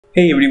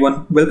Hey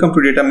everyone, welcome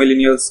to Data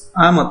Millennials.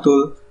 I am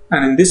Atul,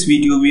 and in this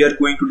video we are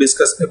going to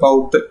discuss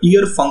about the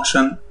year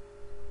function,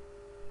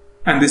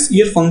 and this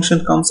year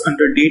function comes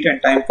under date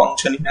and time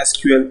function in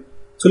SQL.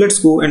 So let's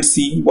go and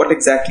see what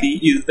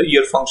exactly is the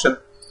year function.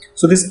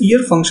 So this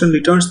year function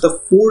returns the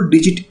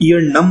 4-digit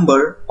year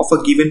number of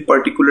a given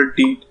particular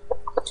date.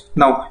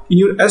 Now in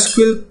your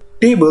SQL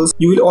tables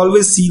you will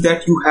always see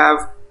that you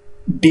have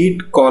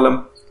date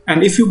column.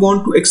 And if you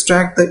want to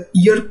extract the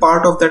year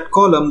part of that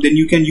column, then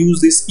you can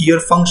use this year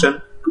function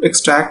to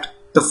extract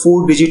the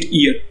 4-digit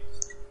year.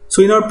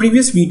 So in our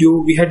previous video,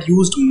 we had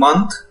used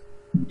month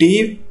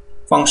day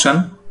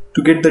function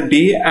to get the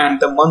day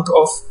and the month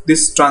of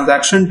this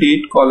transaction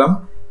date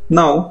column.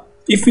 Now,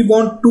 if we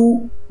want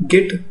to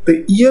get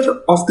the year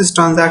of this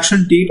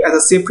transaction date as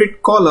a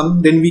separate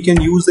column, then we can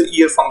use the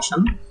year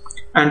function.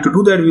 And to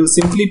do that, we'll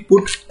simply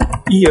put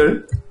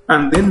year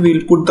and then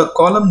we'll put the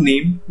column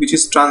name, which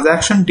is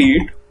transaction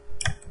date.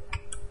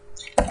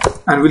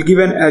 And we'll give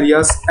an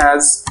alias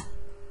as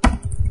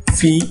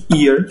fee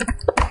year.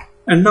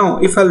 And now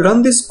if I'll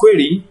run this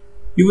query,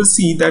 you will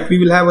see that we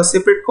will have a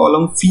separate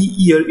column fee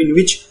year in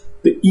which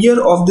the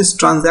year of this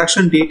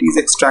transaction date is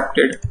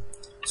extracted.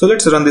 So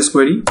let's run this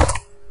query.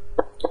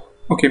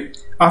 Okay,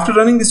 after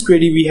running this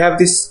query, we have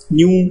this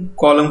new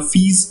column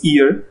fees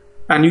year,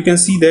 and you can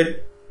see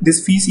that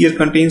this fees year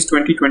contains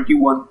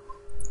 2021.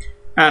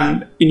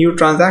 And in your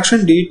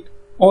transaction date,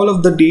 all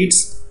of the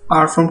dates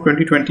are from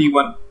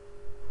 2021.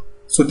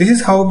 So this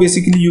is how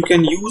basically you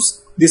can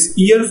use this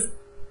year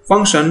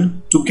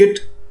function to get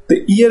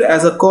the year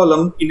as a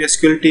column in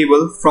SQL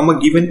table from a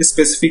given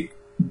specific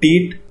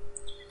date.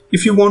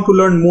 If you want to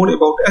learn more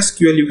about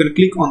SQL, you can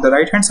click on the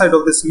right hand side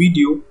of this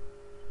video,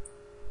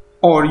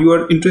 or you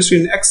are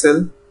interested in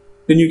Excel,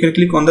 then you can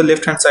click on the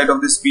left hand side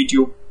of this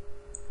video.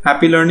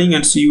 Happy learning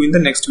and see you in the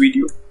next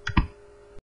video.